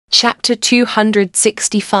Chapter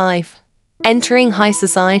 265. Entering high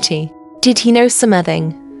society. Did he know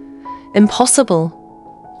something?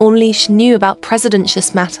 Impossible. Only she knew about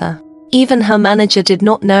President's matter. Even her manager did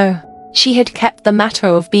not know. She had kept the matter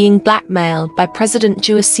of being blackmailed by President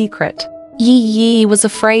Zhu a secret. Yi was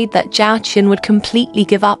afraid that Zhao Qin would completely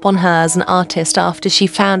give up on her as an artist after she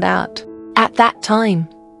found out. At that time,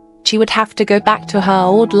 she would have to go back to her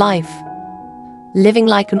old life, living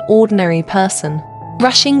like an ordinary person,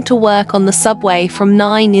 rushing to work on the subway from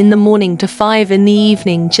 9 in the morning to 5 in the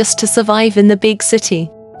evening just to survive in the big city.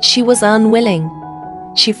 She was unwilling.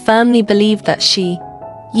 She firmly believed that she,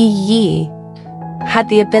 Yi, had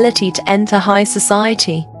the ability to enter high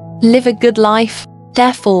society, live a good life.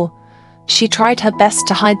 Therefore, she tried her best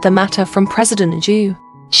to hide the matter from President Zhu.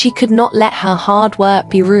 She could not let her hard work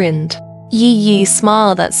be ruined. Yi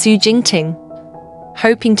smiled at Su Jingting,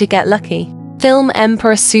 hoping to get lucky. Film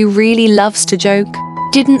Emperor Su really loves to joke.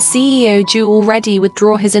 Didn't CEO Zhu already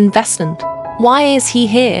withdraw his investment? Why is he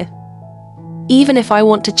here? Even if I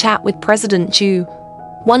want to chat with President Zhu,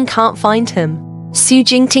 one can't find him. Su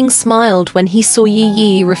Jingting smiled when he saw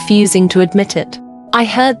Yi refusing to admit it. I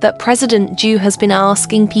heard that President Zhu has been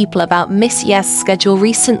asking people about Miss Ye's schedule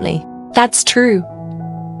recently. That's true.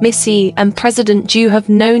 Miss Yi and President Zhu have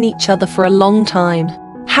known each other for a long time.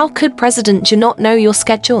 How could President Zhu not know your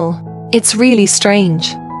schedule? It's really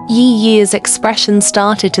strange. Yi's expression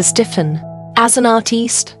started to stiffen. As an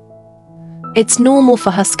artiste, it's normal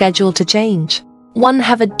for her schedule to change. One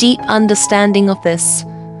have a deep understanding of this,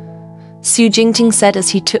 Su Jingting said as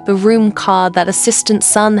he took the room card that assistant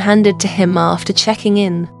Sun handed to him after checking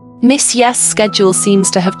in. Miss Ye's schedule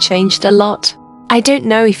seems to have changed a lot. I don't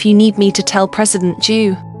know if you need me to tell President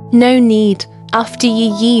Zhu. No need. After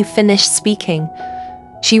Yi finished speaking,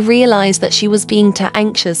 she realized that she was being too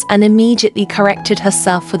anxious and immediately corrected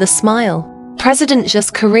herself with a smile. President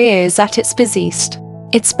Zhu's career is at its busiest.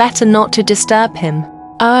 It's better not to disturb him.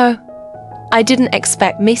 Oh, I didn't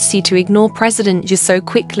expect Missy to ignore President Zhu so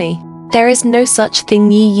quickly. There is no such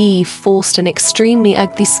thing. Yi forced an extremely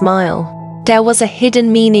ugly smile. There was a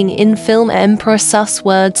hidden meaning in Film Emperor Su's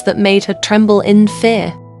words that made her tremble in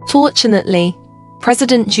fear. Fortunately,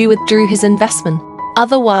 President Zhu withdrew his investment.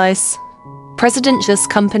 Otherwise, President Zhu's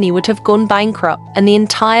company would have gone bankrupt and the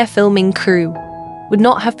entire filming crew would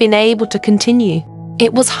not have been able to continue.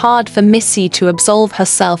 It was hard for Missy to absolve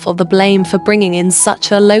herself of the blame for bringing in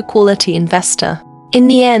such a low-quality investor. In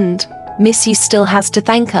the end, Missy still has to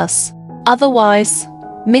thank us. Otherwise,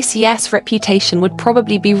 Miss Ye's reputation would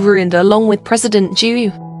probably be ruined along with President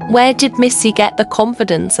Zhu. Where did Missy get the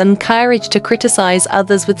confidence and courage to criticize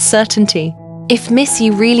others with certainty? If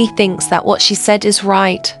Missy really thinks that what she said is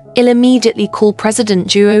right, I'll immediately call President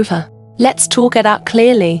Zhu over. Let's talk it out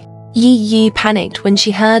clearly. Yi panicked when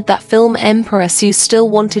she heard that Film Emperor Su still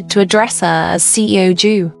wanted to address her as CEO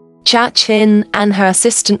Zhu. Zhao Qin and her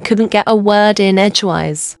assistant couldn't get a word in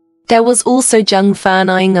edgewise. There was also Zheng Fern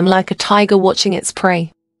eyeing them like a tiger watching its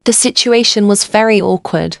prey. The situation was very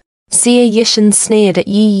awkward. Xie Yishan sneered at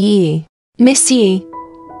Yi. Miss Yi,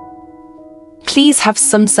 please have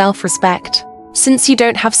some self-respect. Since you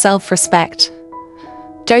don't have self-respect,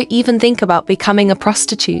 don't even think about becoming a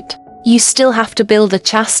prostitute. You still have to build a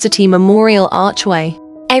chastity memorial archway.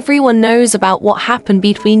 Everyone knows about what happened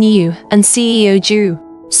between you and CEO Zhu.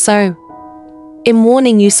 So, I'm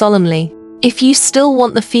warning you solemnly, if you still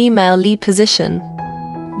want the female lead position,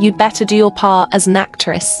 you'd better do your part as an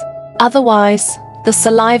actress. Otherwise, the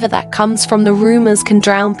saliva that comes from the rumors can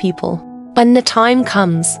drown people. When the time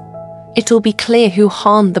comes, it'll be clear who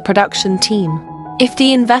harmed the production team. If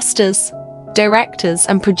the investors, directors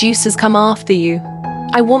and producers come after you,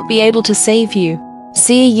 I won't be able to save you.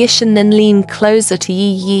 Xie Yishan then leaned closer to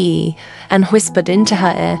Yi and whispered into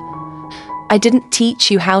her ear. I didn't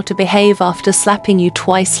teach you how to behave after slapping you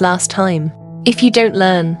twice last time. If you don't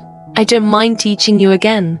learn, I don't mind teaching you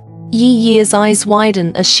again. Yi's eyes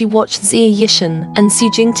widened as she watched Xie Yishan and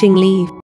Su Jingting leave.